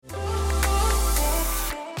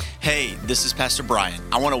Hey, this is Pastor Bryan.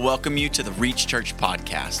 I want to welcome you to the Reach Church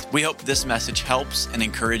podcast. We hope this message helps and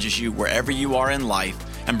encourages you wherever you are in life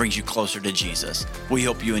and brings you closer to Jesus. We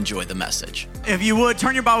hope you enjoy the message. If you would,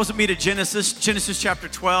 turn your Bibles with me to Genesis. Genesis chapter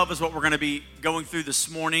 12 is what we're going to be going through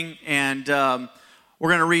this morning. And we're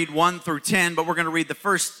going to read 1 through 10, but we're going to read the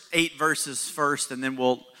first 8 verses first, and then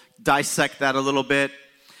we'll dissect that a little bit.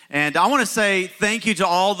 And I want to say thank you to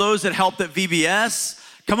all those that helped at VBS.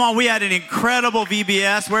 Come on, we had an incredible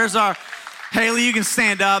VBS. Where's our, Haley, you can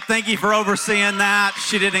stand up. Thank you for overseeing that.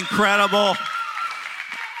 She did incredible.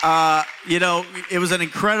 It was an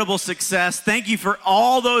incredible success. Thank you for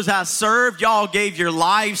all those that served. Y'all gave your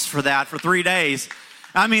lives for that for 3 days.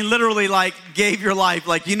 I mean, literally, gave your life.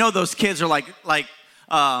 Those kids are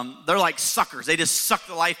they're like suckers. They just suck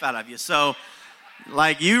the life out of you. So,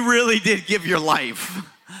 you really did give your life.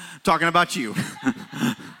 Talking about you.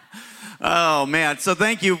 Oh, man. So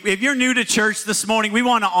thank you. If you're new to church this morning, we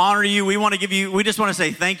want to honor you. We just want to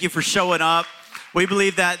say thank you for showing up. We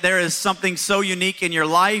believe that there is something so unique in your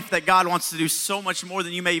life that God wants to do so much more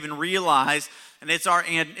than you may even realize. And it's our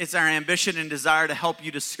ambition and desire to help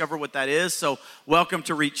you discover what that is. So welcome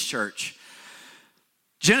to Reach Church.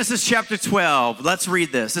 Genesis chapter 12. Let's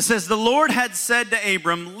read this. It says, "The Lord had said to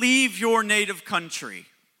Abram, leave your native country,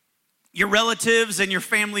 your relatives and your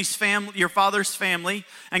father's family,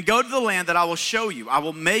 and go to the land that I will show you. I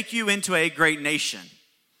will make you into a great nation.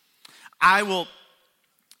 I will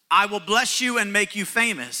bless you and make you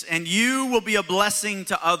famous, and you will be a blessing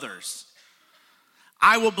to others.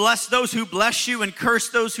 I will bless those who bless you and curse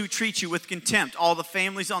those who treat you with contempt. All the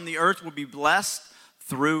families on the earth will be blessed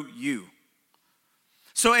through you."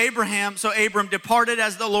 So Abram departed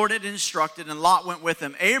as the Lord had instructed, and Lot went with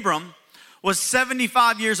him. Abram was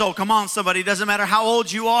 75 years old. Come on, somebody. It doesn't matter how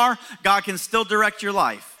old you are. God can still direct your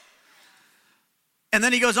life. And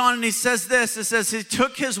then he goes on and he says this. It says, he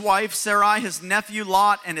took his wife, Sarai, his nephew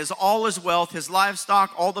Lot, and all his wealth, his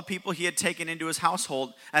livestock, all the people he had taken into his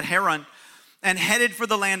household at Haran, and headed for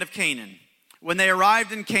the land of Canaan. When they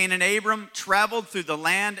arrived in Canaan, Abram traveled through the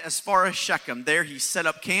land as far as Shechem. There he set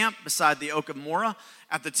up camp beside the oak of Moreh.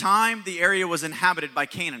 At the time, the area was inhabited by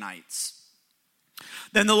Canaanites.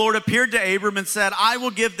 Then the Lord appeared to Abram and said, "I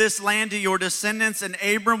will give this land to your descendants." And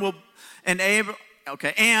Abram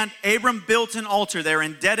built an altar there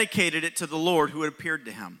and dedicated it to the Lord who had appeared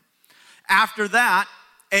to him. After that,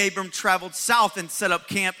 Abram traveled south and set up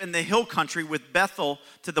camp in the hill country with Bethel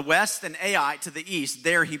to the west and Ai to the east.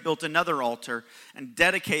 There he built another altar and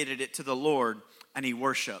dedicated it to the Lord, and he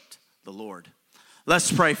worshiped the Lord.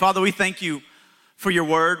 Let's pray. Father, we thank you for your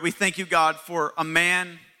word. We thank you, God, for a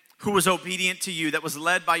man who was obedient to you, that was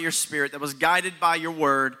led by your Spirit, that was guided by your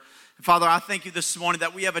word. And Father, I thank you this morning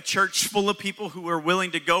that we have a church full of people who are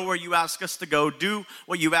willing to go where you ask us to go, do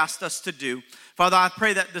what you've asked us to do. Father, I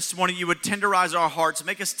pray that this morning you would tenderize our hearts,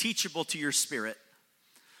 make us teachable to your Spirit.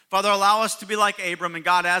 Father, allow us to be like Abram, and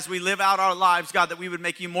God, as we live out our lives, God, that we would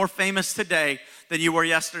make you more famous today than you were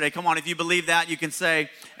yesterday. Come on, if you believe that, you can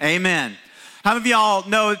say amen. How many of y'all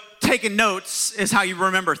know taking notes is how you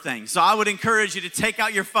remember things? So I would encourage you to take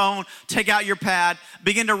out your phone, take out your pad,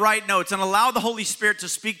 begin to write notes, and allow the Holy Spirit to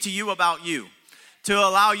speak to you about you, to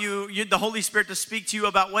allow the Holy Spirit to speak to you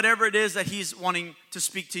about whatever it is that he's wanting to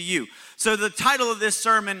speak to you. So the title of this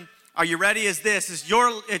sermon, are you ready, is this,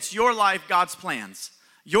 it's your life, God's plans.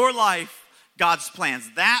 Your life, God's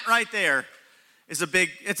plans. That right there is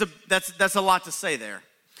that's a lot to say there.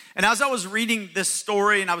 And as I was reading this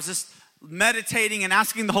story and I was just meditating and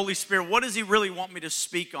asking the Holy Spirit, what does he really want me to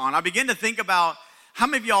speak on? I began to think about how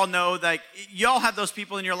many of y'all know that y'all have those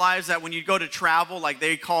people in your lives that when you go to travel,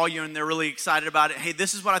 they call you and they're really excited about it. Hey,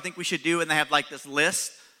 this is what I think we should do. And they have this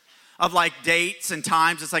list of dates and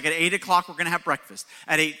times. It's at 8 o'clock, we're going to have breakfast.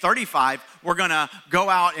 At 8:35, we're going to go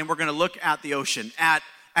out and we're going to look at the ocean. At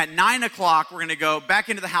 9 o'clock, we're going to go back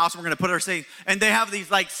into the house. And we're going to put our things. And they have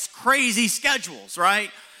these crazy schedules,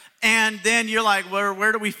 right? And then you're like,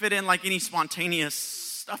 where do we fit in any spontaneous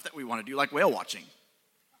stuff that we want to do, like whale watching?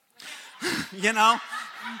 I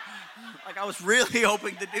was really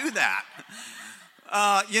hoping to do that.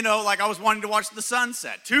 I was wanting to watch the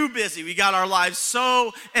sunset. Too busy. We got our lives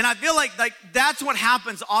so, and I feel like that's what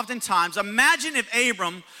happens oftentimes. Imagine if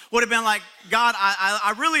Abram would have been like, God,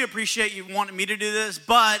 I really appreciate you wanting me to do this,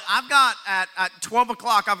 but I've got at 12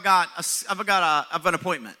 o'clock, I've got an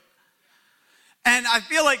appointment. And I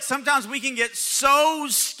feel like sometimes we can get so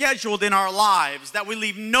scheduled in our lives that we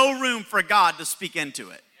leave no room for God to speak into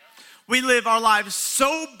it. We live our lives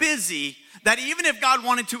so busy that even if God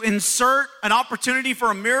wanted to insert an opportunity for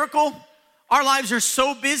a miracle, our lives are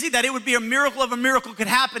so busy that it would be a miracle if a miracle could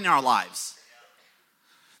happen in our lives.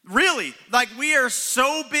 Really, like we are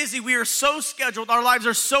so busy, we are so scheduled, our lives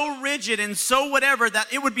are so rigid and so whatever that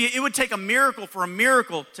it would take a miracle for a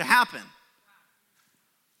miracle to happen.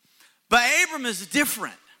 But Abram is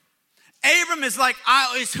different. Abram is like,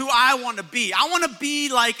 is who I want to be. I want to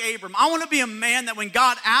be like Abram. I want to be a man that when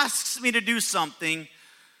God asks me to do something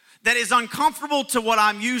that is uncomfortable to what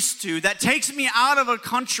I'm used to, that takes me out of a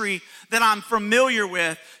country that I'm familiar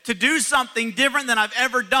with, to do something different than I've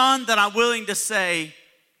ever done, that I'm willing to say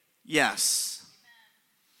yes.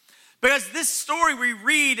 Because this story we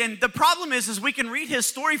read, and the problem is we can read his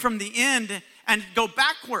story from the end and go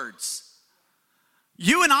backwards.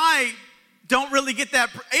 You and I don't really get that.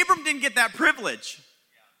 Abram didn't get that privilege.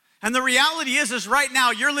 And the reality is right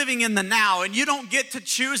now you're living in the now, and you don't get to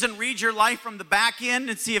choose and read your life from the back end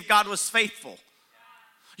and see if God was faithful.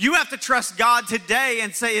 You have to trust God today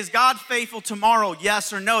and say, is God faithful tomorrow,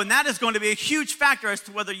 yes or no? And that is going to be a huge factor as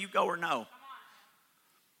to whether you go or no.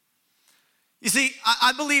 You see,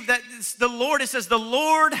 I believe that it says the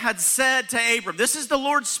Lord had said to Abram, this is the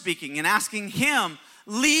Lord speaking and asking him,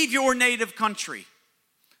 leave your native country.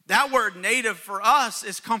 That word native for us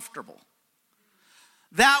is comfortable.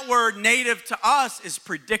 That word native to us is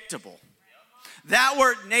predictable. That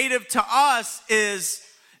word native to us is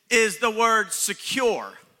the word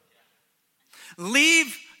secure.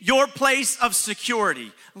 Leave your place of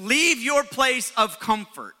security. Leave your place of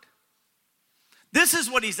comfort. This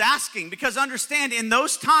is what he's asking, because understand, in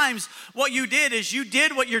those times, what you did is you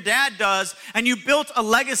did what your dad does, and you built a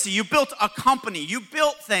legacy, you built a company, you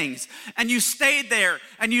built things, and you stayed there,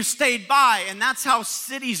 and you stayed by, and that's how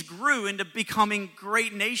cities grew into becoming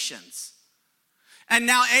great nations. And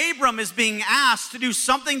now Abram is being asked to do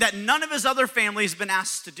something that none of his other family has been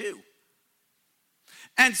asked to do.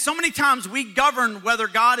 And so many times we govern whether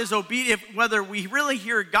God is obedient, whether we really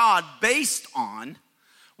hear God based on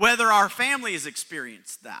whether our family has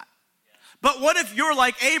experienced that. But what if you're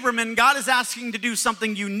like Abram and God is asking to do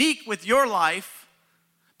something unique with your life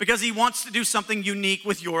because he wants to do something unique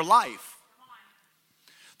with your life?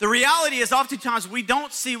 The reality is oftentimes we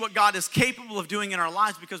don't see what God is capable of doing in our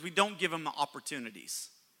lives because we don't give him the opportunities.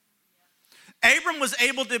 Abram was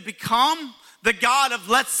able to become the God of,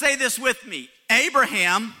 let's say this with me,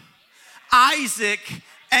 Abraham, Isaac,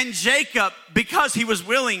 and Jacob, because he was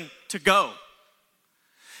willing to go.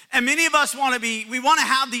 And many of us we want to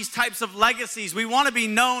have these types of legacies. We want to be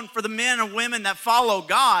known for the men and women that follow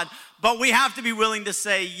God, but we have to be willing to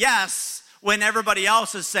say yes when everybody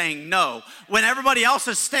else is saying no. When everybody else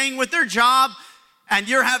is staying with their job and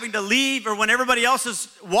you're having to leave, or when everybody else is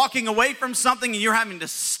walking away from something and you're having to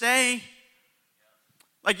stay.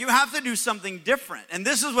 Like, you have to do something different. And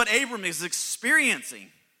this is what Abram is experiencing.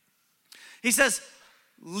 He says,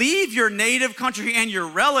 leave your native country and your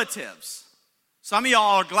relatives. Some of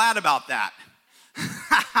y'all are glad about that.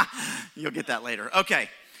 You'll get that later. Okay.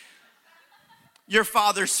 Your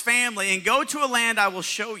father's family, and go to a land I will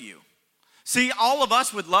show you. See, all of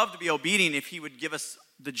us would love to be obedient if he would give us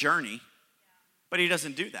the journey, but he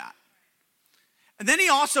doesn't do that. And then he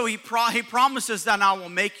promises that I will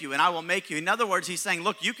make you, and I will make you. In other words, he's saying,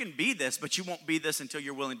 look, you can be this, but you won't be this until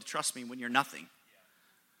you're willing to trust me when you're nothing.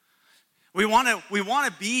 We want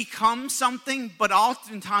to become something, but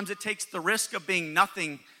oftentimes it takes the risk of being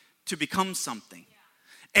nothing to become something.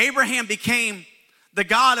 Abraham became the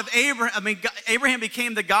God of Abraham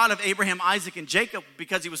became the God of Abraham, Isaac, and Jacob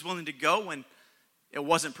because he was willing to go when it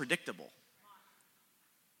wasn't predictable.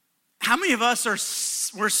 How many of us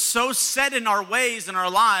we're so set in our ways in our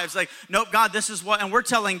lives, like, nope, God, this is what, and we're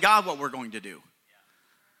telling God what we're going to do.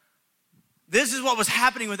 This is what was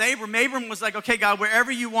happening with Abram. Abram was like, okay, God,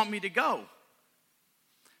 wherever you want me to go.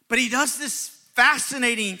 But he does this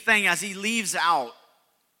fascinating thing as he leaves out.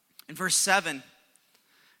 In verse 7,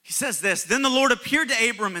 he says this, then the Lord appeared to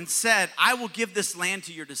Abram and said, I will give this land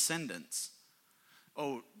to your descendants.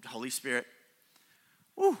 Oh, Holy Spirit.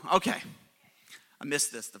 Woo, okay. I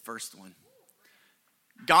missed this, the first one.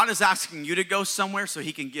 God is asking you to go somewhere so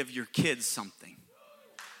he can give your kids something.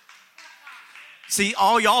 See,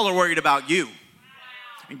 all y'all are worried about you.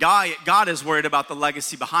 And God is worried about the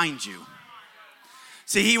legacy behind you.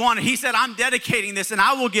 See, he said, I'm dedicating this and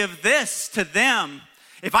I will give this to them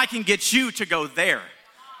if I can get you to go there.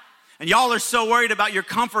 And y'all are so worried about your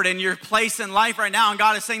comfort and your place in life right now. And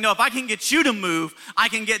God is saying, no, if I can get you to move, I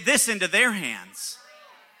can get this into their hands.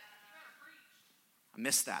 I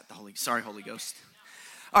missed that, sorry, Holy Ghost.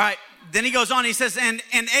 All right, then he goes on, he says, and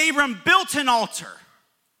Abram built an altar.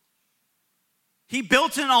 He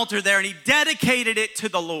built an altar there and he dedicated it to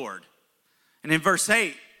the Lord. And in verse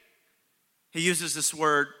 8, he uses this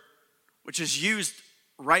word, which is used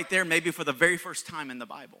right there maybe for the very first time in the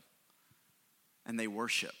Bible. and they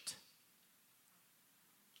worshiped.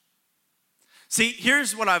 See,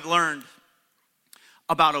 here's what I've learned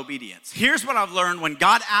about obedience. Here's what I've learned when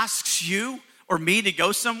God asks you or me to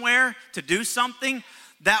go somewhere, to do something,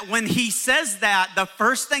 that when he says that, the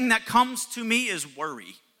first thing that comes to me is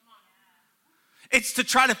worry. It's to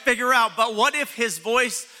try to figure out, but what if his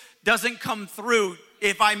voice doesn't come through?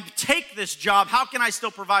 If I take this job, how can I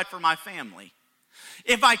still provide for my family?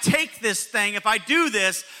 If I take this thing, if I do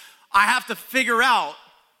this, I have to figure out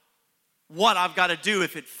what I've got to do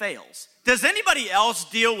if it fails. Does anybody else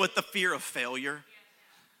deal with the fear of failure?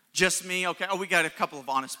 Just me? Okay. Oh, we got a couple of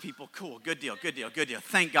honest people. Cool. Good deal.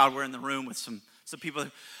 Thank God we're in the room with some people.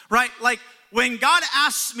 Right? Like when God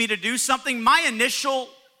asks me to do something, my initial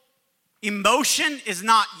emotion is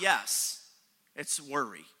not yes. It's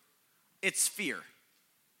worry. It's fear.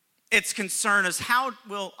 It's concern as how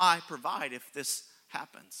will I provide if this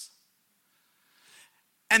happens?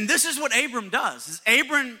 And this is what Abram does. Is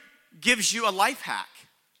Abram gives you a life hack.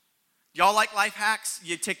 Y'all like life hacks?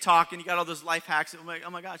 You TikTok and you got all those life hacks. I'm like, oh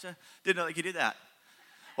my gosh, I didn't know you could do that.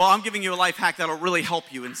 Well, I'm giving you a life hack that'll really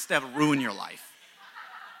help you instead of ruin your life.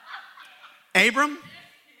 Abram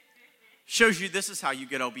shows you this is how you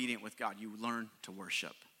get obedient with God. You learn to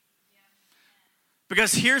worship.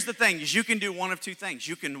 Because here's the thing, is you can do one of two things.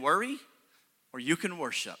 You can worry or you can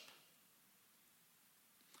worship.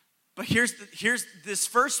 But here's this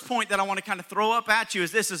first point that I want to kind of throw up at you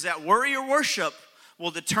is this, is that worry or worship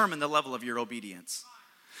will determine the level of your obedience.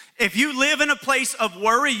 If you live in a place of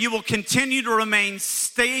worry, you will continue to remain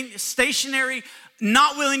stationary,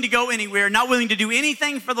 not willing to go anywhere, not willing to do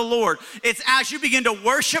anything for the Lord. It's as you begin to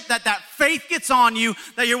worship that faith gets on you,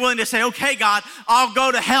 that you're willing to say, okay, God, I'll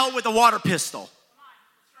go to hell with a water pistol.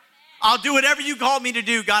 I'll do whatever you called me to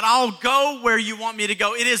do, God. I'll go where you want me to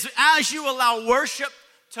go. It is as you allow worship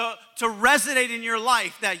to resonate in your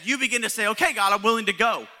life that you begin to say, okay, God, I'm willing to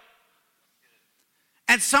go.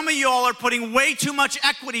 And some of you all are putting way too much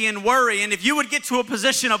equity in worry. And if you would get to a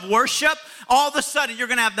position of worship, all of a sudden you're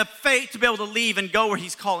going to have the faith to be able to leave and go where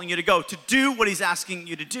he's calling you to go, to do what he's asking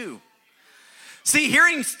you to do. See,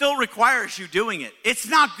 hearing still requires you doing it. It's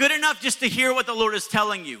not good enough just to hear what the Lord is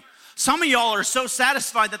telling you. Some of y'all are so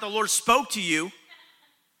satisfied that the Lord spoke to you.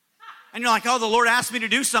 And you're like, oh, the Lord asked me to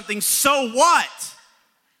do something. So what?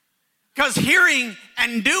 Because hearing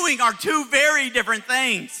and doing are two very different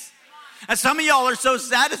things. And some of y'all are so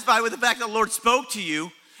satisfied with the fact that the Lord spoke to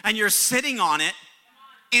you and you're sitting on it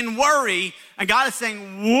in worry. And God is saying,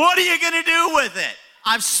 what are you going to do with it?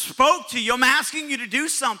 I've spoke to you. I'm asking you to do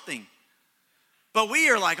something. But we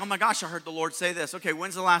are like, oh my gosh, I heard the Lord say this. Okay,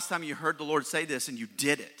 when's the last time you heard the Lord say this and you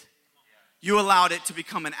did it? You allowed it to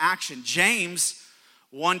become an action. James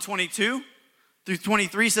 1:22 through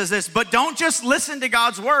 23 says this, but don't just listen to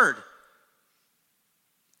God's word.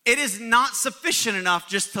 It is not sufficient enough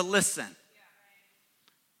just to listen.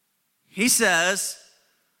 He says,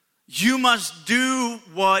 you must do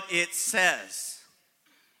what it says.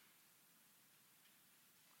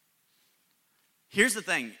 Here's the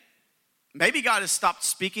thing. Maybe God has stopped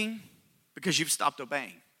speaking because you've stopped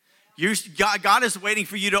obeying. God is waiting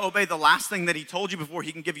for you to obey the last thing that he told you before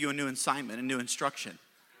he can give you a new assignment, a new instruction.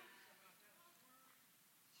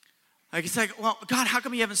 Like it's like, well, God, how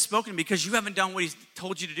come you haven't spoken to me? Because you haven't done what he's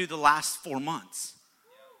told you to do the last 4 months.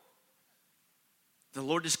 The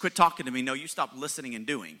Lord just quit talking to me. No, you stopped listening and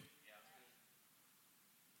doing.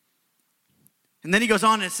 And then he goes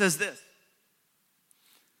on and says this.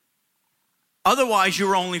 Otherwise,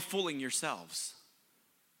 you're only fooling yourselves.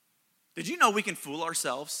 Did you know we can fool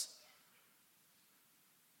ourselves?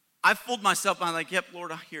 I fooled myself. I'm like, yep,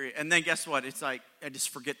 Lord, I hear you. And then guess what? It's like, I just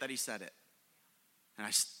forget that he said it. And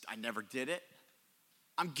I never did it.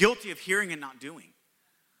 I'm guilty of hearing and not doing.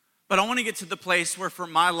 But I want to get to the place where for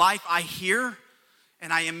my life, I hear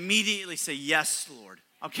and I immediately say, yes, Lord.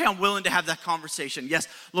 Okay, I'm willing to have that conversation. Yes,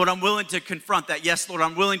 Lord, I'm willing to confront that. Yes, Lord,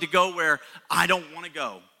 I'm willing to go where I don't want to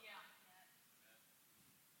go.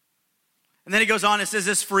 And then he goes on and says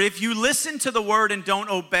this, for if you listen to the word and don't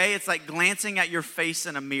obey, it's like glancing at your face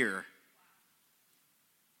in a mirror.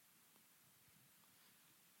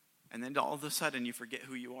 And then all of a sudden you forget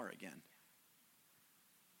who you are again.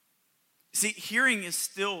 See, hearing is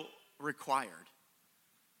still required,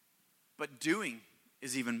 but doing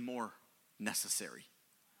is even more necessary.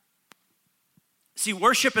 See,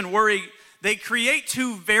 worship and worry, they create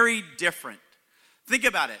two very different. Think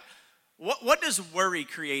about it. What does worry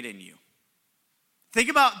create in you? Think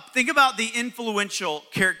about the influential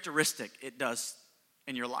characteristic it does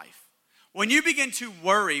in your life. When you begin to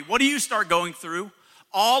worry, what do you start going through?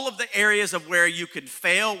 all of the areas of where you could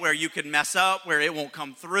fail, where you could mess up, where it won't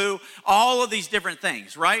come through, all of these different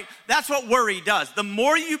things, right? That's what worry does. The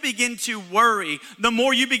more you begin to worry, the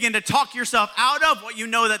more you begin to talk yourself out of what you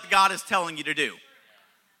know that God is telling you to do.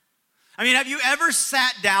 I mean, have you ever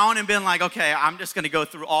sat down and been like, okay, I'm just going to go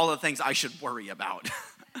through all the things I should worry about?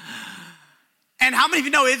 And how many of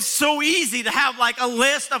you know it's so easy to have like a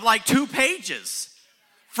list of like 2 pages,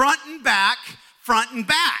 front and back,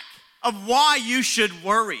 of why you should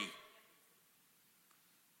worry.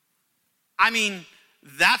 I mean,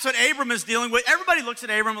 that's what Abram is dealing with. Everybody looks at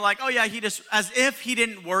Abram like, oh yeah, as if he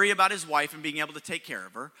didn't worry about his wife and being able to take care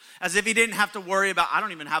of her. As if he didn't have to worry about, I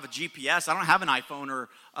don't even have a GPS. I don't have an iPhone or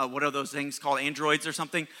what are those things called, Androids or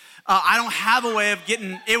something. I don't have a way of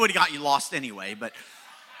getting, it would have got you lost anyway. But,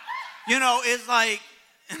 you know, it's like,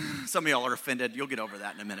 some of y'all are offended. You'll get over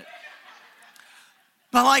that in a minute.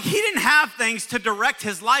 But like, he didn't have things to direct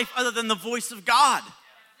his life other than the voice of God.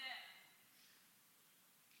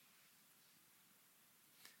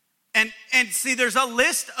 And see, there's a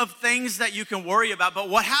list of things that you can worry about, but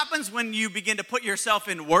what happens when you begin to put yourself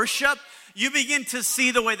in worship, you begin to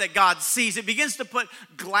see the way that God sees. It begins to put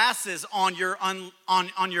glasses on your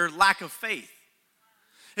lack of faith.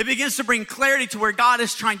 It begins to bring clarity to where God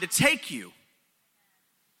is trying to take you.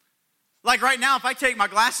 Like right now, if I take my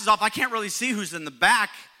glasses off, I can't really see who's in the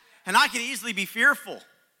back, and I can easily be fearful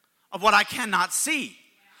of what I cannot see.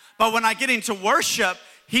 But when I get into worship,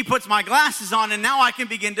 he puts my glasses on, and now I can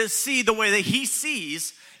begin to see the way that he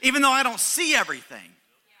sees, even though I don't see everything.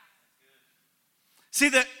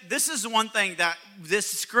 See, this is one thing that this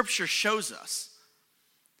scripture shows us,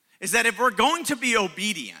 is that if we're going to be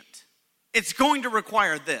obedient, it's going to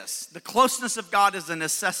require this. The closeness of God is a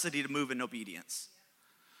necessity to move in obedience.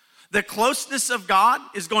 The closeness of God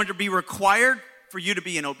is going to be required for you to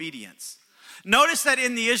be in obedience. Notice that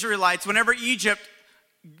in the Israelites, whenever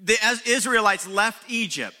the Israelites left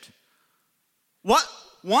Egypt,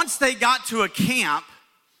 once they got to a camp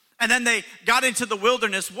and then they got into the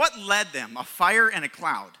wilderness, what led them? A fire and a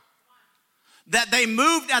cloud. That they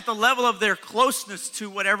moved at the level of their closeness to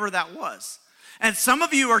whatever that was. And some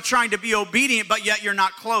of you are trying to be obedient, but yet you're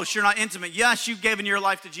not close. You're not intimate. Yes, you've given your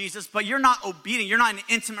life to Jesus, but you're not obedient. You're not in an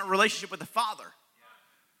intimate relationship with the Father.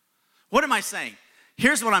 What am I saying?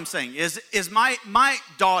 Here's what I'm saying, is my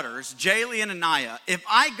daughters, Jaylee and Anaya, if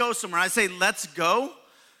I go somewhere and I say, let's go,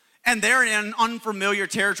 and they're in an unfamiliar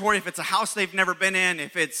territory, if it's a house they've never been in,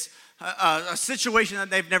 if it's a situation that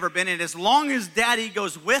they've never been in, as long as daddy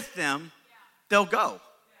goes with them, they'll go.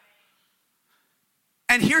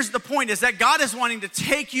 And here's the point, is that God is wanting to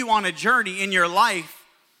take you on a journey in your life,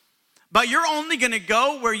 but you're only going to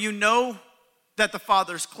go where you know that the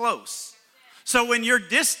Father's close. So when you're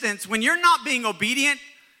distant, when you're not being obedient,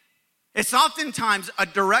 it's oftentimes a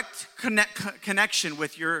direct connection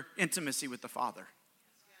with your intimacy with the Father.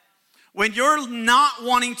 When you're not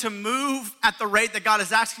wanting to move at the rate that God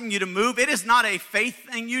is asking you to move, it is not a faith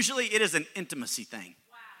thing usually, it is an intimacy thing.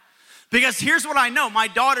 Because here's what I know, my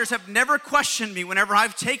daughters have never questioned me whenever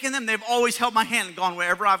I've taken them. They've always held my hand and gone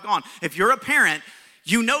wherever I've gone. If you're a parent,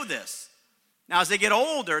 you know this. Now as they get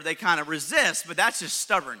older, they kind of resist, but that's just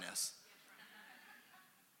stubbornness.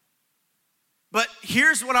 But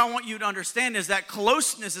here's what I want you to understand, is that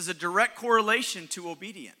closeness is a direct correlation to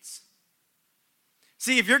obedience.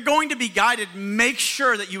 See, if you're going to be guided, make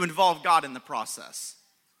sure that you involve God in the process.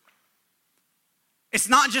 It's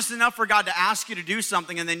not just enough for God to ask you to do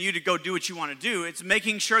something and then you to go do what you want to do. It's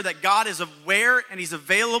making sure that God is aware and he's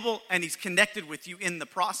available and he's connected with you in the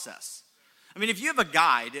process. I mean, if you have a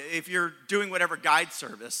guide, if you're doing whatever guide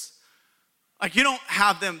service, like you don't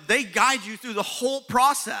have them, they guide you through the whole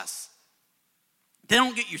process. They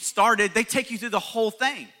don't get you started. They take you through the whole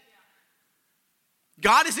thing.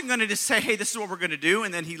 God isn't going to just say, hey, this is what we're going to do,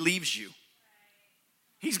 and then he leaves you.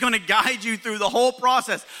 He's going to guide you through the whole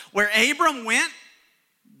process. Where Abram went,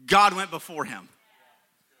 God went before him.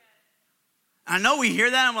 And I know we hear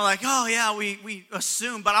that and we're like, oh yeah, we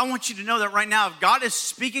assume, but I want you to know that right now, if God is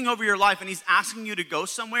speaking over your life and he's asking you to go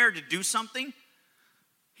somewhere, to do something,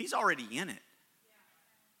 he's already in it.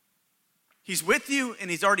 He's with you and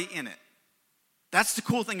he's already in it. That's the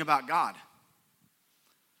cool thing about God.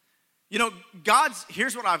 You know,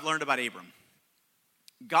 here's what I've learned about Abram.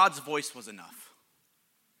 God's voice was enough.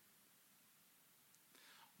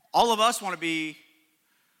 All of us want to be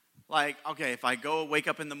like, okay, if I wake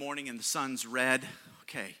up in the morning and the sun's red,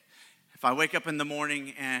 okay. If I wake up in the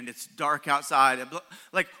morning and it's dark outside,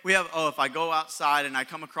 like we have, if I go outside and I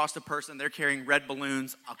come across a person, they're carrying red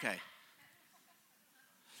balloons, okay.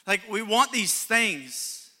 Like we want these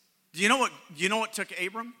things. Do you know what took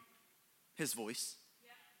Abram? His voice.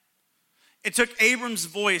 It took Abram's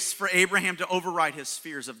voice for Abraham to override his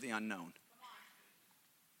fears of the unknown.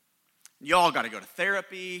 You all got to go to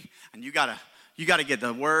therapy, and you got to get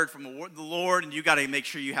the word from the Lord, and you got to make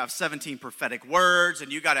sure you have 17 prophetic words,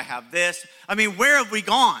 and you got to have this. I mean, where have we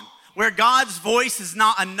gone? Where God's voice is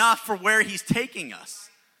not enough for where he's taking us.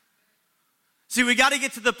 See, we got to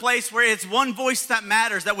get to the place where it's one voice that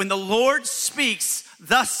matters, that when the Lord speaks,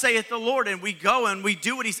 thus saith the Lord, and we go and we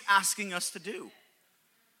do what he's asking us to do.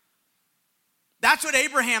 That's what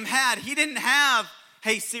Abraham had. He didn't have,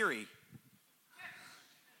 hey Siri.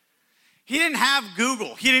 He didn't have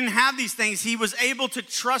Google. He didn't have these things. He was able to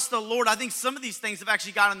trust the Lord. I think some of these things have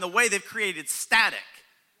actually gotten in the way. They've created static.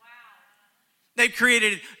 Wow.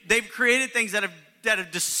 They've created things that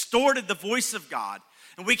have distorted the voice of God.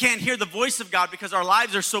 And we can't hear the voice of God because our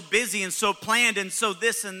lives are so busy and so planned and so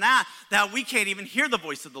this and that we can't even hear the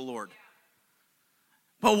voice of the Lord.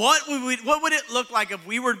 But what would it look like if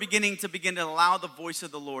we were begin to allow the voice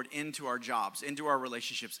of the Lord into our jobs, into our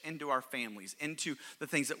relationships, into our families, into the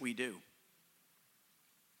things that we do?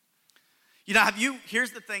 You know,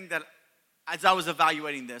 here's the thing that as I was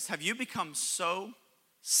evaluating this, have you become so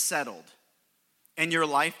settled in your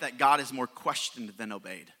life that God is more questioned than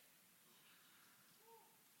obeyed?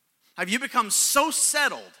 Have you become so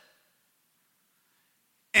settled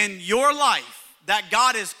in your life that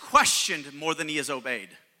God is questioned more than he is obeyed?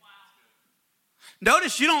 Wow.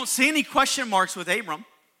 Notice you don't see any question marks with Abram.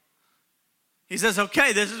 He says,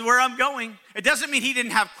 okay, this is where I'm going. It doesn't mean he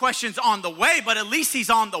didn't have questions on the way, but at least he's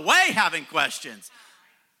on the way having questions.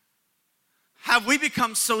 Have we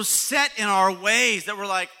become so set in our ways that we're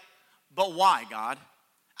like, but why, God?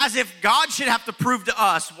 As if God should have to prove to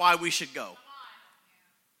us why we should go.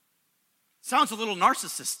 Sounds a little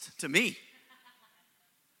narcissist to me.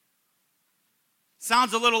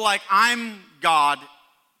 Sounds a little like I'm God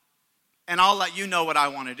and I'll let you know what I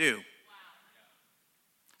want to do. Wow.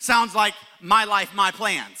 Sounds like my life, my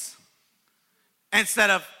plans. Instead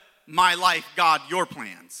of my life, God, your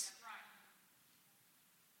plans.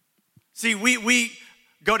 See, we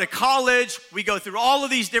go to college, we go through all of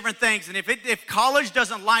these different things, and if college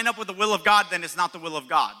doesn't line up with the will of God, then it's not the will of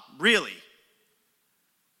God, really.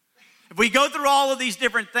 If we go through all of these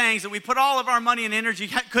different things and we put all of our money and energy,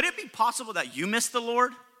 could it be possible that you missed the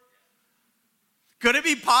Lord? Could it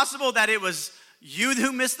be possible that it was you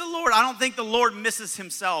who missed the Lord? I don't think the Lord misses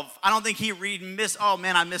himself. I don't think he oh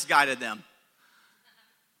man, I misguided them.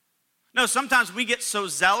 No, sometimes we get so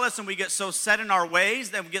zealous and we get so set in our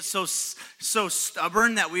ways that we get so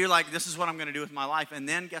stubborn that we're like, this is what I'm going to do with my life. And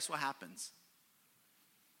then guess what happens?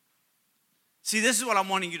 See, this is what I'm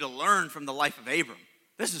wanting you to learn from the life of Abram.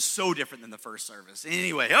 This is so different than the first service.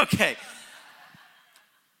 Anyway, okay.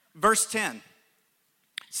 Verse 10.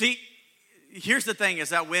 See, here's the thing is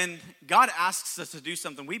that when God asks us to do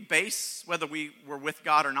something, we base whether we were with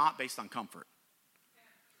God or not based on comfort.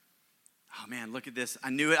 Oh man, look at this. I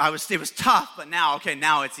knew it. It was tough, but now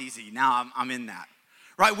it's easy. Now I'm in that.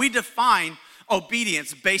 Right? We define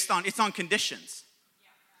obedience based on conditions.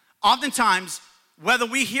 Oftentimes, whether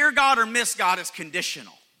we hear God or miss God is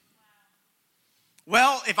conditional.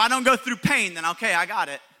 Well, if I don't go through pain, then okay, I got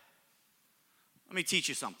it. Let me teach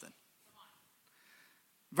you something.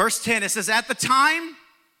 Verse 10, it says, at the time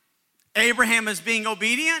Abraham is being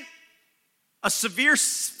obedient, a severe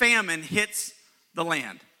famine hits the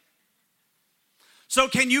land. So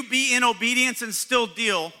can you be in obedience and still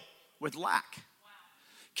deal with lack?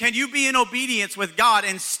 Can you be in obedience with God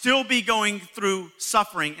and still be going through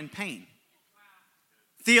suffering and pain?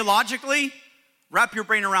 Theologically, wrap your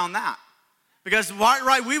brain around that. Because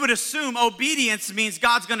right, we would assume obedience means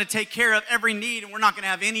God's going to take care of every need and we're not going to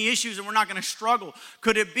have any issues and we're not going to struggle.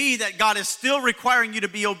 Could it be that God is still requiring you to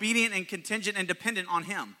be obedient and contingent and dependent on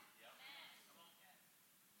him?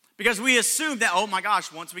 Because we assume that, oh my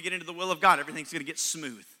gosh, once we get into the will of God, everything's going to get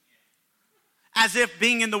smooth. As if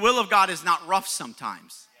being in the will of God is not rough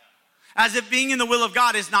sometimes. As if being in the will of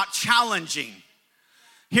God is not challenging.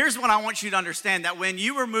 Here's what I want you to understand, that when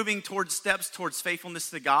you are moving towards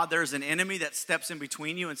faithfulness to God, there's an enemy that steps in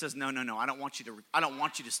between you and says, no, I don't want you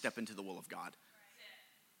to step into the will of God.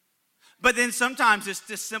 But then sometimes it's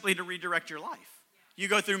just simply to redirect your life. You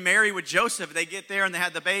go through Mary with Joseph, they get there and they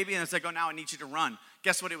had the baby and it's like, oh, now I need you to run.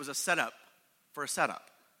 Guess what? It was a setup for a setup.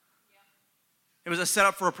 It was a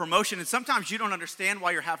setup for a promotion. And sometimes you don't understand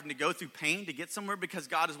why you're having to go through pain to get somewhere, because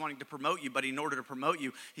God is wanting to promote you, but in order to promote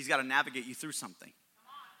you, he's got to navigate you through something.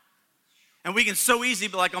 And we can so easily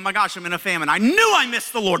be like, oh my gosh, I'm in a famine. I knew I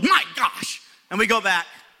missed the Lord. My gosh. And we go back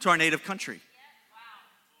to our native country.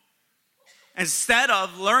 Instead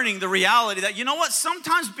of learning the reality that, you know what,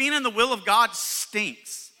 sometimes being in the will of God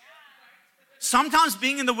stinks. sometimes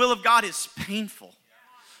being in the will of God is painful.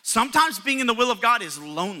 Sometimes being in the will of God is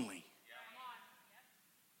lonely.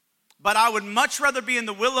 But I would much rather be in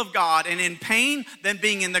the will of God and in pain than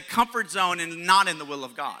being in the comfort zone and not in the will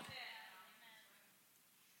of God.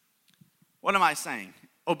 What am I saying?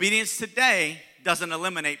 Obedience today doesn't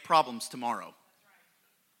eliminate problems tomorrow.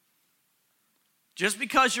 Just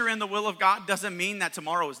because you're in the will of God doesn't mean that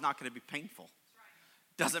tomorrow is not going to be painful.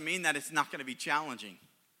 Doesn't mean that it's not going to be challenging.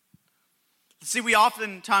 See, we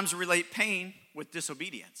oftentimes relate pain with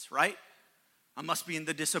disobedience, right? I must be in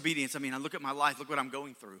the disobedience. I mean, I look at my life, look what I'm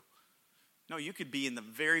going through. No, you could be in the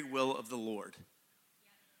very will of the Lord.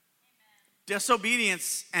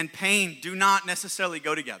 Disobedience and pain do not necessarily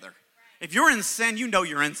go together. If you're in sin, you know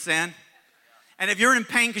you're in sin. And if you're in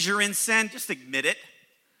pain because you're in sin, just admit it.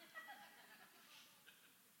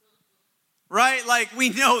 Right? Like, we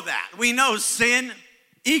know that. We know sin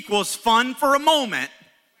equals fun for a moment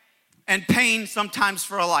and pain sometimes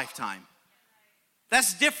for a lifetime.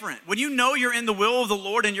 That's different. When you know you're in the will of the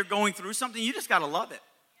Lord and you're going through something, you just got to love it.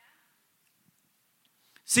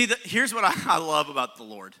 See, here's what I love about the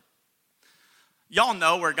Lord. Y'all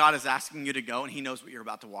know where God is asking you to go, and he knows what you're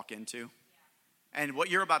about to walk into. And what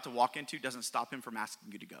you're about to walk into doesn't stop him from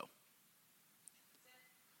asking you to go.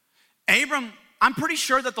 Abram, I'm pretty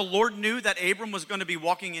sure that the Lord knew that Abram was going to be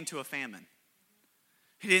walking into a famine.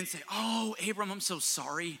 He didn't say, oh, Abram, I'm so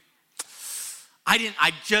sorry.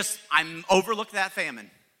 I overlooked that famine.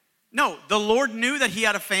 No, the Lord knew that he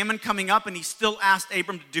had a famine coming up, and he still asked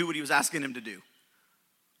Abram to do what he was asking him to do.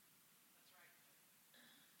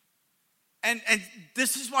 And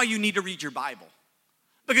this is why you need to read your Bible.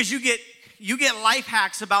 Because you get life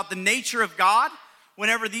hacks about the nature of God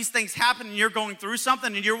whenever these things happen and you're going through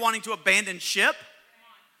something and you're wanting to abandon ship.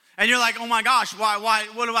 And you're like, oh my gosh, why,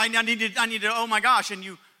 what do I need to, oh my gosh. And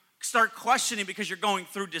you start questioning because you're going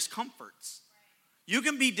through discomforts. You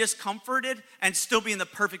can be discomforted and still be in the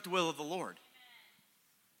perfect will of the Lord.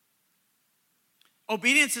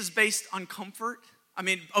 Obedience is based on comfort.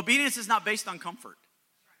 Obedience is not based on comfort.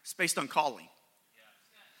 It's based on calling.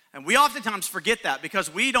 And we oftentimes forget that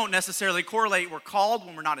because we don't necessarily correlate we're called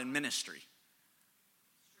when we're not in ministry.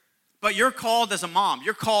 But you're called as a mom.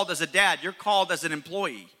 You're called as a dad. You're called as an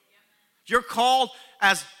employee. You're called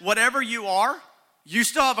as whatever you are. You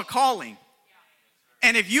still have a calling.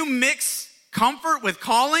 And if you mix comfort with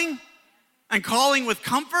calling and calling with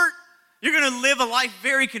comfort, you're going to live a life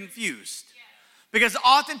very confused. Because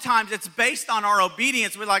oftentimes it's based on our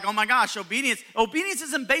obedience. We're like, oh my gosh, obedience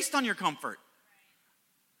isn't based on your comfort.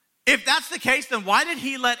 If that's the case, then why did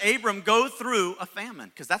he let Abram go through a famine?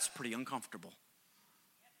 Because that's pretty uncomfortable.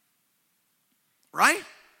 Right?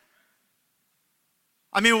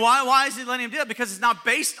 Why is he letting him do it? Because it's not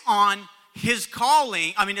based on his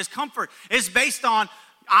calling, his comfort. It's based on,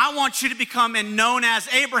 I want you to become and known as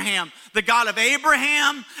Abraham, the God of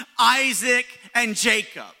Abraham, Isaac, and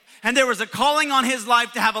Jacob. And there was a calling on his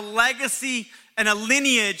life to have a legacy and a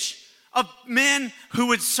lineage of men who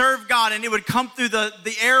would serve God, and it would come through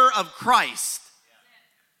the era of Christ.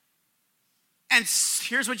 And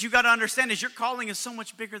here's what you got to understand is your calling is so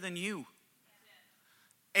much bigger than you.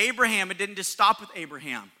 Abraham, it didn't just stop with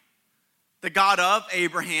Abraham. The God of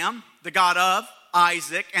Abraham, the God of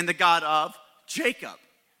Isaac, and the God of Jacob.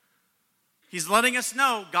 He's letting us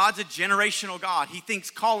know God's a generational God. He thinks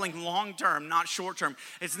calling long-term, not short-term.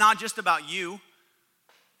 It's not just about you.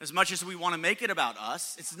 As much as we want to make it about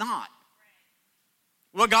us, it's not.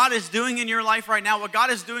 What God is doing in your life right now, what God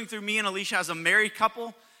is doing through me and Alicia as a married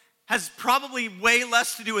couple, has probably way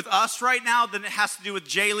less to do with us right now than it has to do with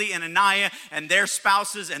Jaylee and Anaya and their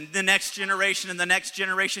spouses and the next generation and the next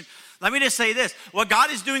generation. Let me just say this. What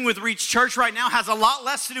God is doing with Reach Church right now has a lot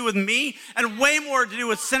less to do with me and way more to do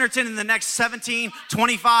with Centerton in the next 17,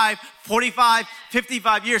 25, 45,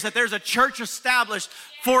 55 years. That there's a church established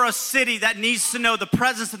for a city that needs to know the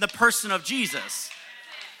presence and the person of Jesus.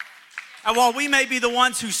 And while we may be the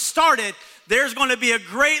ones who started, there's going to be a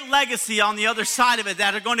great legacy on the other side of it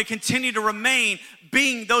that are going to continue to remain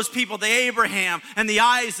being those people, the Abraham and the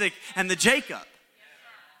Isaac and the Jacob.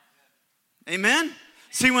 Amen?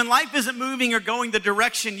 See, when life isn't moving or going the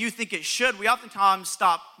direction you think it should, we oftentimes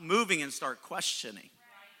stop moving and start questioning.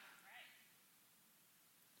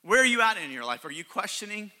 Where are you at in your life? Are you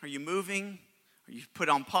questioning? Are you moving? Are you put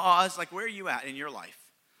on pause? Like, where are you at in your life?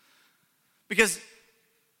 Because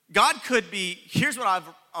God could be, here's what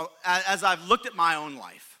as I've looked at my own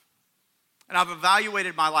life and I've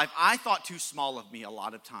evaluated my life, I thought too small of me a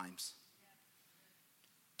lot of times.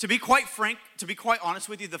 To be quite frank, to be quite honest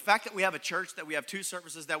with you, the fact that we have a church, that we have 2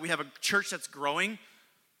 services, that we have a church that's growing,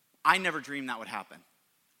 I never dreamed that would happen.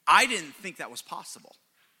 I didn't think that was possible.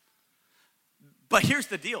 But here's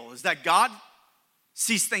the deal, is that God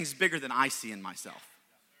sees things bigger than I see in myself.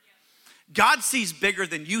 God sees bigger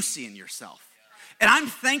than you see in yourself. And I'm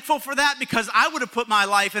thankful for that, because I would have put my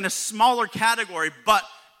life in a smaller category, but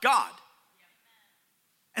God.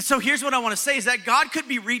 And so here's what I want to say, is that God could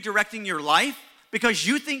be redirecting your life because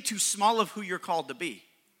you think too small of who you're called to be.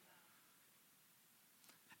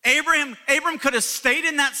 Abram could have stayed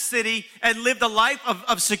in that city and lived a life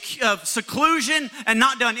of seclusion and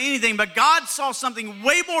not done anything, but God saw something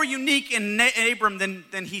way more unique in Abram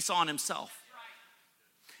than he saw in himself.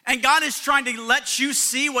 And God is trying to let you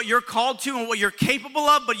see what you're called to and what you're capable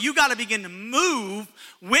of, but you got to begin to move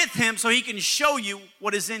with him so he can show you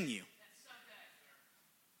what is in you.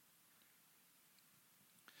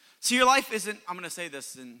 See, your life isn't, I'm going to say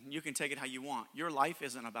this and you can take it how you want. Your life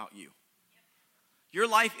isn't about you. Your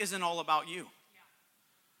life isn't all about you.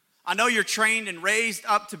 I know you're trained and raised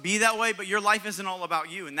up to be that way, but your life isn't all about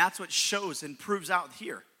you. And that's what shows and proves out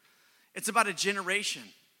here. It's about a generation.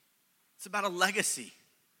 It's about a legacy.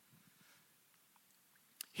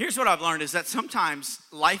 Here's what I've learned, is that sometimes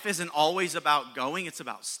life isn't always about going, it's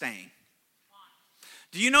about staying.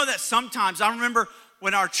 Do you know that sometimes, I remember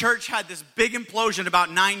when our church had this big implosion about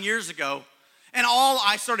 9 years ago, and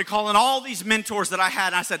I started calling all these mentors that I had,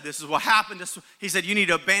 and I said, this is what happened. He said, you need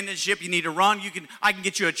to abandon ship, you need to run. I can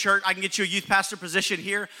get you a church, I can get you a youth pastor position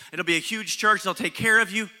here. It'll be a huge church, they'll take care of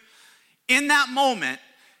you. In that moment,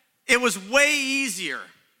 it was way easier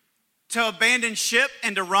to abandon ship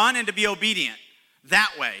and to run and to be obedient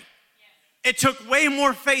that way. It took way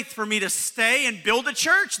more faith for me to stay and build a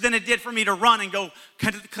church than it did for me to run and go,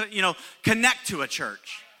 connect to a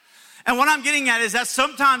church. And what I'm getting at is that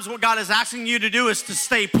sometimes what God is asking you to do is to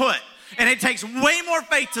stay put. And it takes way more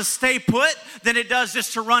faith to stay put than it does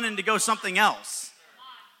just to run and to go something else.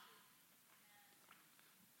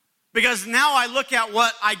 Because now I look at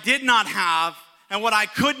what I did not have and what I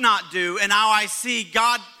could not do, and now I see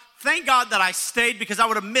God. Thank God that I stayed, because I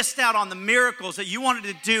would have missed out on the miracles that you wanted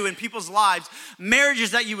to do in people's lives,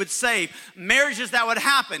 marriages that you would save, marriages that would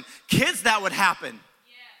happen, kids that would happen.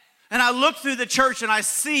 And I look through the church and I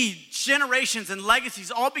see generations and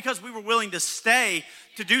legacies, all because we were willing to stay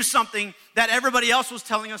to do something that everybody else was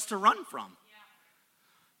telling us to run from.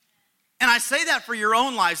 And I say that for your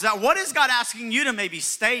own lives, that what is God asking you to maybe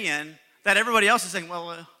stay in that everybody else is saying,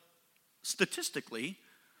 well, statistically,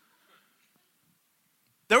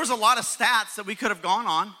 there was a lot of stats that we could have gone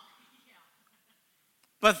on.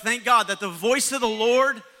 But thank God that the voice of the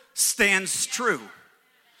Lord stands true.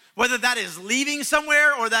 Whether that is leaving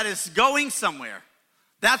somewhere or that is going somewhere,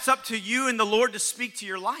 that's up to you and the Lord to speak to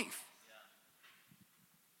your life.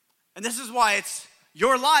 And this is why it's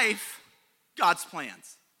your life, God's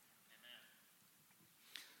plans.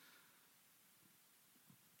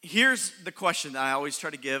 Here's the question that I always try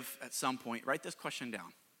to give at some point. Write this question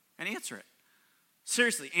down and answer it.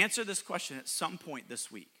 Seriously, answer this question at some point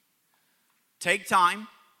this week. Take time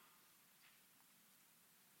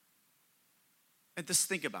and just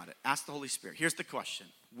think about it. Ask the Holy Spirit. Here's the question.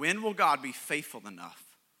 When will God be faithful enough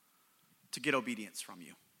to get obedience from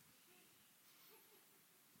you?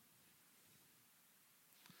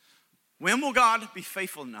 When will God be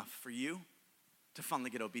faithful enough for you to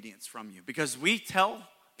finally get obedience from you? Because we tell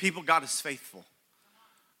people God is faithful,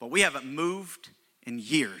 but we haven't moved in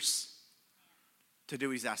years to do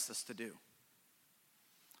what he's asked us to do.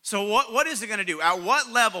 So what is it going to do? At what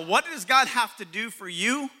level? What does God have to do for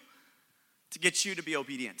you to get you to be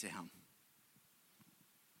obedient to him?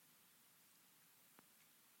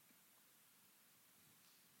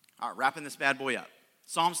 All right, wrapping this bad boy up.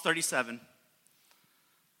 Psalms 37,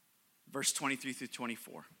 verse 23 through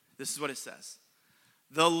 24. This is what it says.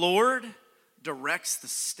 The Lord directs the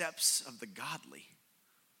steps of the godly.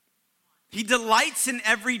 He delights in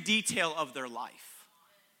every detail of their life.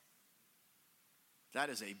 That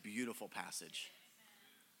is a beautiful passage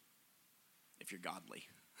if you're godly.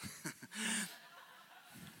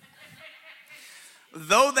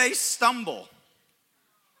 Though they stumble,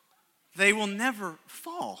 they will never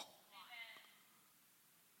fall.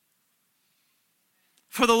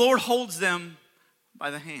 For the Lord holds them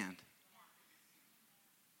by the hand.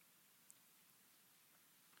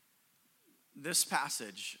 This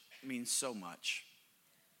passage means so much.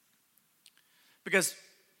 Because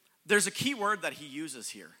there's a key word that he uses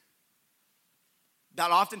here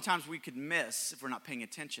that oftentimes we could miss if we're not paying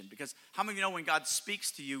attention. Because how many of you know when God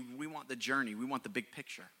speaks to you, we want the journey, we want the big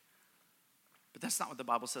picture. But that's not what the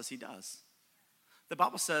Bible says he does. The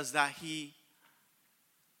Bible says that he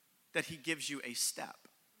gives you a step.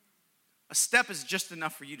 A step is just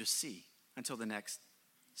enough for you to see until the next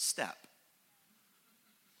step.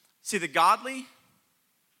 See, the godly,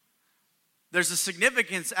 There's a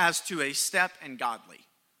significance as to a step and godly.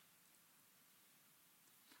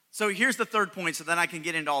 So here's the third point, so then I can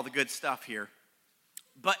get into all the good stuff here.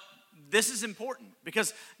 But this is important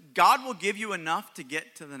because God will give you enough to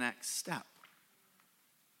get to the next step.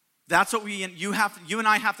 That's what you and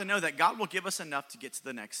I have to know, that God will give us enough to get to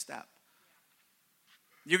the next step.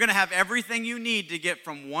 You're going to have everything you need to get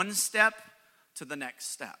from one step to the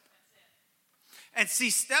next step. And see,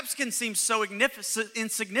 steps can seem so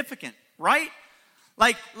insignificant, right?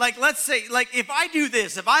 Like let's say, if I do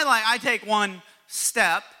this, if I take one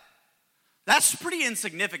step, that's pretty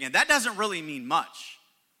insignificant. That doesn't really mean much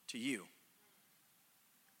to you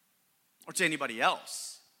or to anybody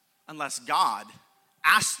else unless God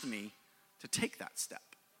asked me to take that step.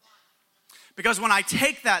 Because when I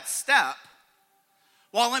take that step,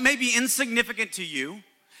 while it may be insignificant to you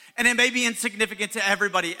and it may be insignificant to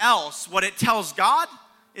everybody else, what it tells God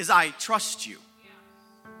is I trust you.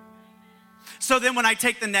 So then when I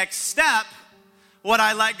take the next step, what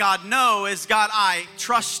I let God know is, God, I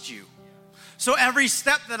trust you. So every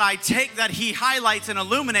step that I take that he highlights and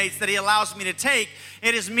illuminates, that he allows me to take,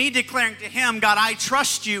 it is me declaring to him, God, I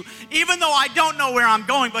trust you, even though I don't know where I'm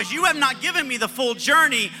going, but you have not given me the full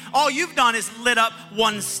journey. All you've done is lit up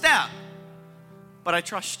one step. But I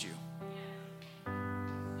trust you.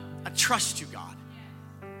 I trust you, God.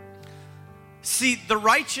 See, the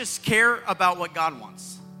righteous care about what God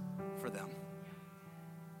wants for them.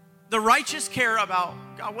 The righteous care about,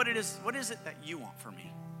 God, what is it that you want for me?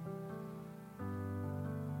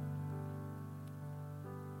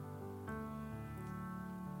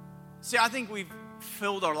 See, I think we've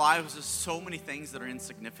filled our lives with so many things that are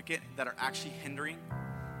insignificant, that are actually hindering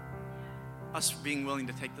us being willing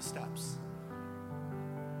to take the steps.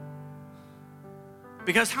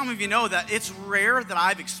 Because how many of you know that it's rare that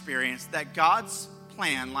I've experienced that God's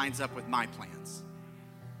plan lines up with my plans?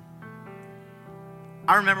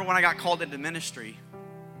 I remember when I got called into ministry,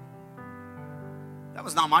 that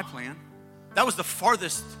was not my plan. That was the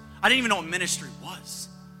farthest. I didn't even know what ministry was.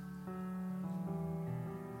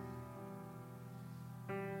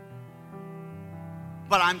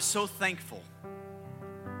 But I'm so thankful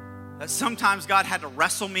that sometimes God had to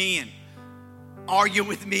wrestle me and argue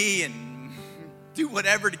with me and do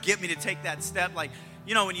whatever to get me to take that step. Like,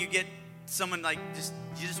 you know, when you get someone like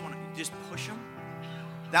you just push them.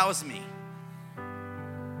 That was me.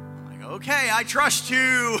 I'm like, okay, I trust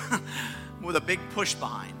you, with a big push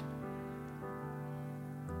behind.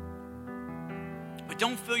 But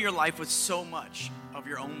don't fill your life with so much of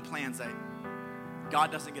your own plans that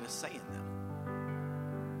God doesn't get a say in them.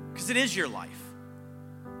 Because it is your life.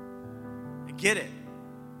 I get it.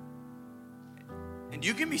 And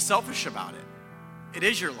you can be selfish about it. It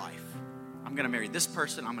is your life. I'm going to marry this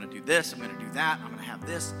person. I'm going to do this. I'm going to do that. I'm going to have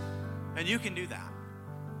this. And you can do that.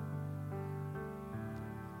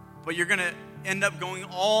 But you're going to end up going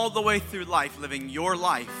all the way through life, living your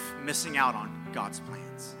life, missing out on God's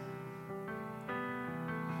plans.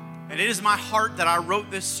 And it is my heart that I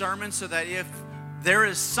wrote this sermon so that if there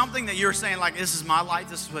is something that you're saying, like, this is my life,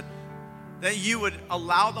 this is what, that you would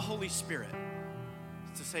allow the Holy Spirit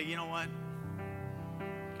to say, you know what?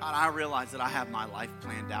 God, I realize that I have my life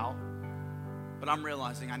planned out, but I'm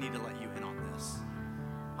realizing I need to let you in on this.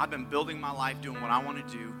 I've been building my life, doing what I want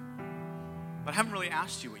to do, but I haven't really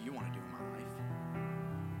asked you what you want to do in my life.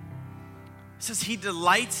 It says he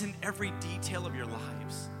delights in every detail of your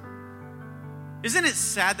lives. Isn't it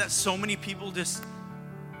sad that so many people just,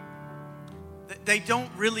 they don't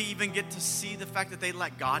really even get to see the fact that they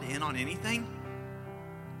let God in on anything?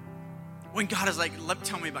 When God is like,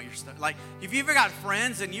 tell me about your stuff. Like, if you've ever got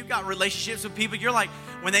friends and you've got relationships with people, you're like,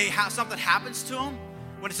 when they have something happens to them,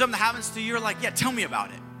 when something happens to you, you're like, yeah, tell me about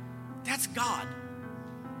it. That's God.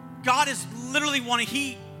 God is literally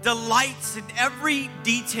he delights in every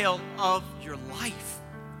detail of your life.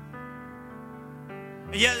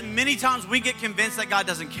 And yet, many times we get convinced that God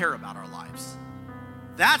doesn't care about our lives.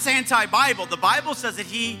 That's anti-Bible. The Bible says that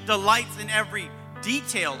he delights in every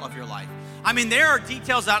detail of your life. I mean, there are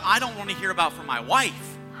details that I don't want to hear about from my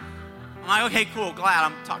wife. I'm like, okay, cool, glad.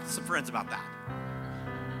 I'm talking to some friends about that.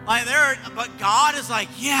 But God is like,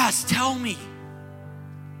 yes, tell me.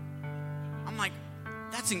 I'm like,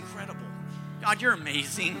 that's incredible. God, you're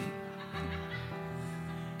amazing.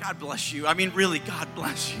 God bless you. I mean, really, God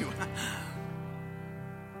bless you.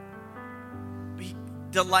 But he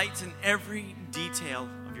delights in every detail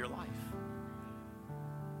of your life.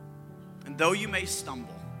 And though you may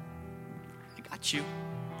stumble, I got you.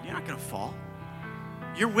 You're not going to fall.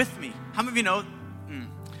 You're with me. How many of you know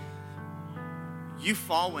you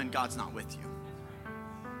fall when God's not with you?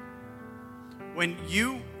 When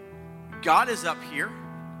God is up here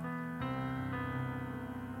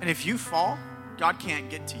And if you fall, God can't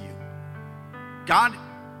get to you. God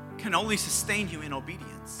can only sustain you in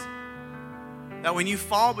obedience. That when you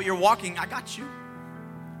fall, but you're walking, I got you.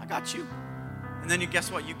 I got you. And then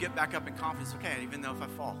guess what? You get back up in confidence. Okay, even though if I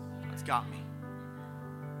fall, God's got me.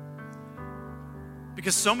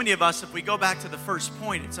 Because so many of us, if we go back to the first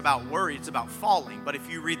point, it's about worry, it's about falling. But if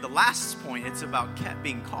you read the last point, it's about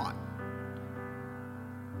being caught.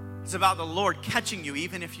 It's about the Lord catching you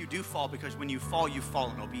even if you do fall, because when you fall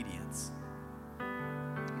in obedience.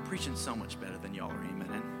 I'm preaching so much better than y'all are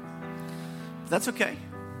amen. But that's okay.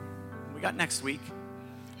 We got next week,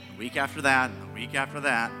 a week after that, a week after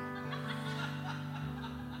that.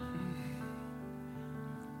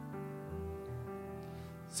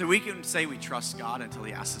 So we can say we trust God until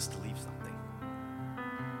He asks us to leave something.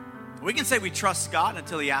 We can say we trust God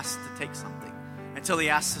until He asks us to take something, until He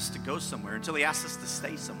asks us to go somewhere, until He asks us to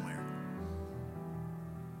stay somewhere.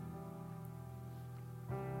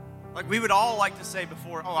 Like we would all like to say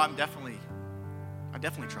before, I definitely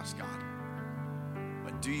trust God.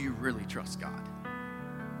 But do you really trust God?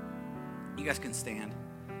 You guys can stand.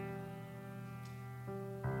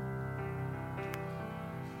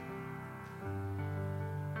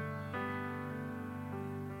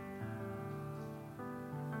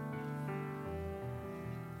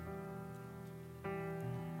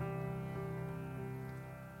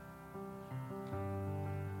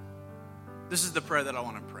 This is the prayer that I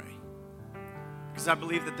want to pray. Because I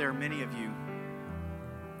believe that there are many of you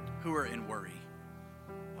who are in worry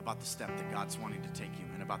about the step that God's wanting to take you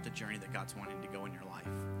and about the journey that God's wanting to go in your life.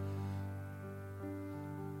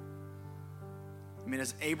 I mean,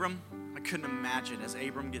 as Abram, I couldn't imagine as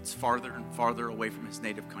Abram gets farther and farther away from his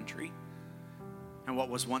native country, and what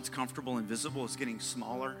was once comfortable and visible is getting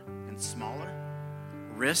smaller and smaller,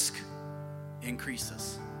 risk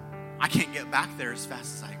increases. I can't get back there as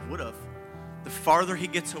fast as I would have. The farther he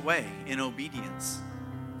gets away in obedience,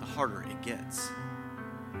 the harder it gets.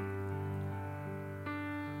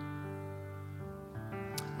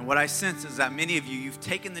 And what I sense is that many of you, you've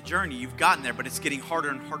taken the journey, you've gotten there, but it's getting harder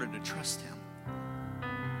and harder to trust Him.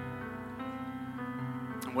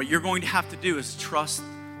 And what you're going to have to do is trust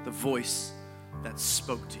the voice that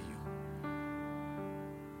spoke to you.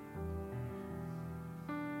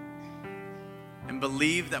 And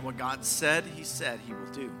believe that what God said, He said He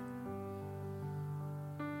will do.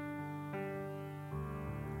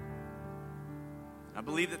 I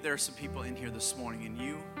believe that there are some people in here this morning and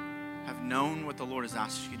you have known what the Lord has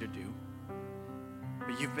asked you to do,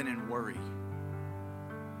 but you've been in worry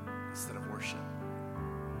instead of worship.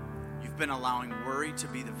 You've been allowing worry to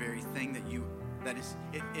be the very thing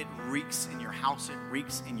it reeks in your house, it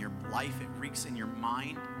reeks in your life, it reeks in your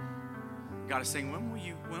mind. God is saying, when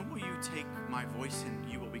will you take my voice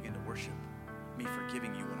and you will begin to worship me for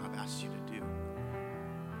giving you what I've asked you to do?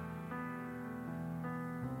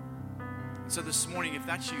 So this morning, if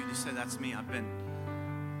that's you, just say, that's me. I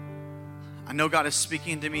know God is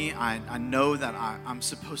speaking to me. I know that I'm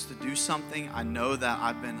supposed to do something. I know that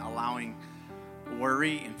I've been allowing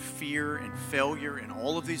worry and fear and failure and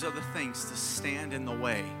all of these other things to stand in the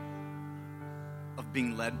way of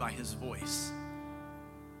being led by His voice.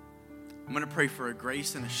 I'm going to pray for a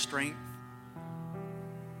grace and a strength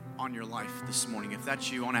on your life this morning. If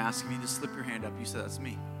that's you, I want to ask if you just slip your hand up. You say, that's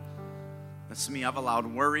me. That's me. I've allowed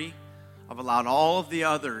worry. I've allowed all of the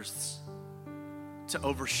others to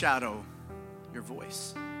overshadow your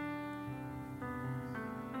voice.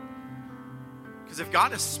 Because if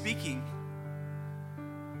God is speaking,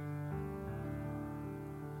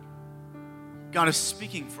 God is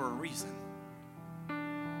speaking for a reason.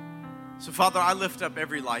 So, Father, I lift up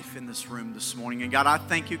every life in this room this morning. And God, I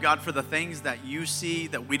thank you, God, for the things that you see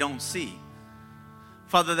that we don't see.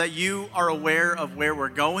 Father, that you are aware of where we're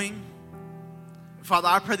going. Father,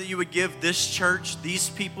 I pray that you would give this church,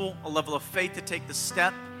 these people, a level of faith to take the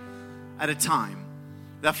step at a time.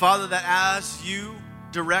 That, Father, that as you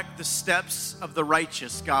direct the steps of the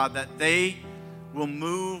righteous, God, that they will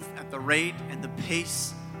move at the rate and the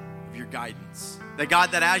pace of your guidance. That,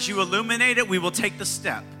 God, that as you illuminate it, we will take the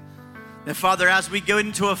step. That, Father, as we go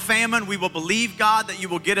into a famine, we will believe, God, that you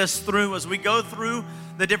will get us through as we go through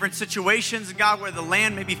the different situations, God, where the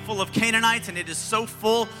land may be full of Canaanites and it is so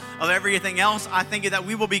full of everything else. I think that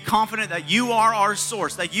we will be confident that you are our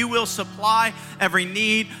source, that you will supply every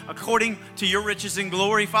need according to your riches and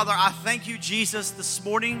glory. Father, I thank you, Jesus, this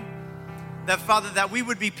morning, that, Father, that we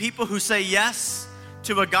would be people who say yes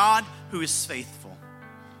to a God who is faithful.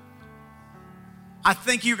 I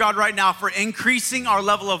thank you, God, right now for increasing our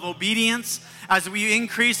level of obedience as we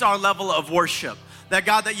increase our level of worship. That,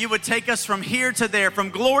 God, that you would take us from here to there,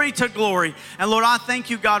 from glory to glory. And Lord, I thank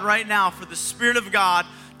you, God, right now for the Spirit of God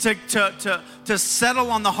to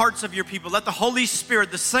settle on the hearts of your people. Let the Holy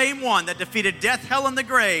Spirit, the same one that defeated death, hell, and the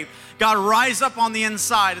grave, God, rise up on the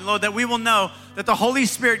inside. And Lord, that we will know that the Holy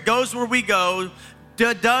Spirit goes where we go,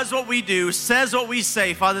 does what we do, says what we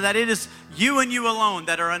say, Father, that it is you and you alone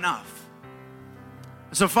that are enough.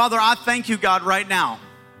 So, Father, I thank you, God, right now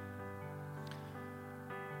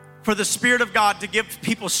for the Spirit of God to give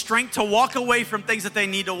people strength to walk away from things that they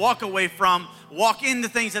need to walk away from, walk into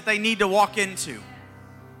things that they need to walk into.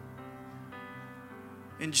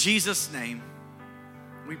 In Jesus' name,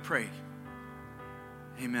 we pray.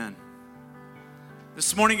 Amen.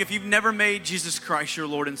 This morning, if you've never made Jesus Christ your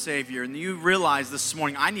Lord and Savior, and you realize this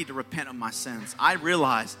morning, I need to repent of my sins. I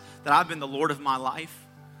realize that I've been the Lord of my life.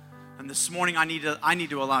 And this morning, I need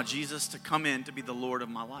to allow Jesus to come in to be the Lord of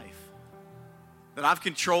my life. That I've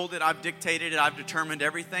controlled it, I've dictated it, I've determined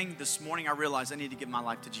everything. This morning, I realize I need to give my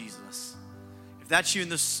life to Jesus. If that's you in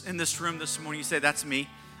this room this morning, you say, that's me.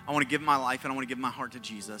 I want to give my life and I want to give my heart to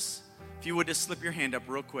Jesus. If you would just slip your hand up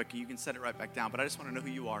real quick and you can set it right back down. But I just want to know who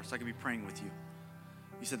you are so I can be praying with you.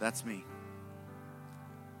 You said, that's me.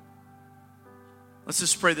 Let's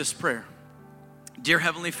just pray this prayer. Dear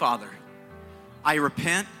Heavenly Father, I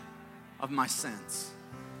repent of my sins.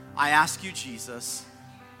 I ask you, Jesus,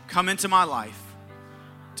 come into my life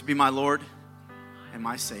to be my Lord and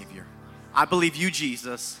my Savior. I believe you,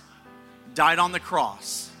 Jesus, died on the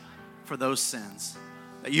cross for those sins,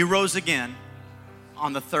 that you rose again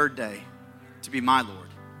on the third day to be my Lord.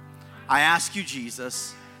 I ask you,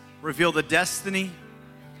 Jesus, reveal the destiny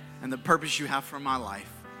and the purpose you have for my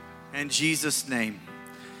life. In Jesus' name,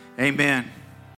 amen.